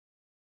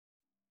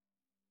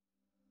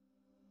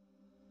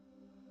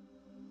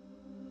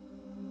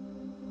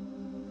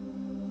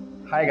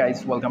Hi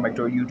guys, welcome back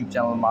to our YouTube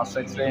channel Mars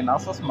Xray.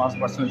 NASA's Mars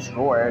Personal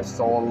Rover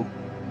Sol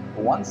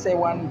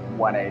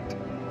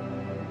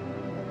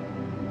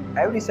 1718.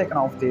 Every second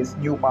of this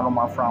new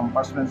panorama from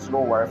Personal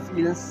Rover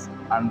feels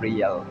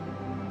unreal.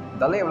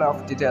 The level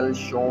of detail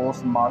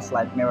shows Mars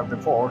like never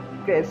before,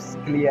 crisp,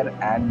 clear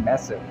and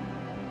massive.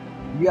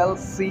 We'll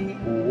see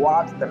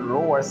what the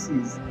rover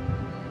sees,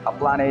 a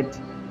planet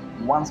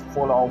once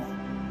full of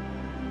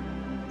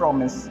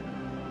promise,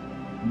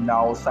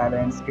 now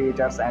silent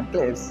craters and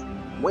cliffs,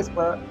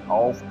 whisper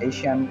of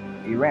ancient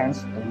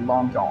events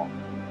long gone.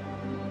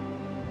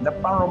 The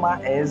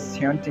panorama is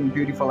haunting,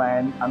 beautiful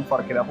and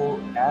unforgettable,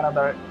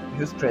 another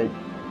historic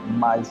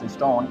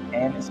milestone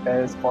in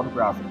space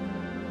photography.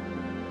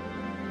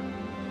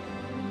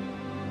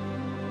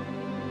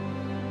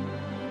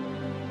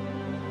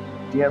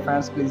 Dear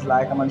friends, please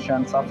like, comment, share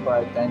and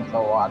subscribe. Thanks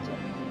for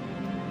watching.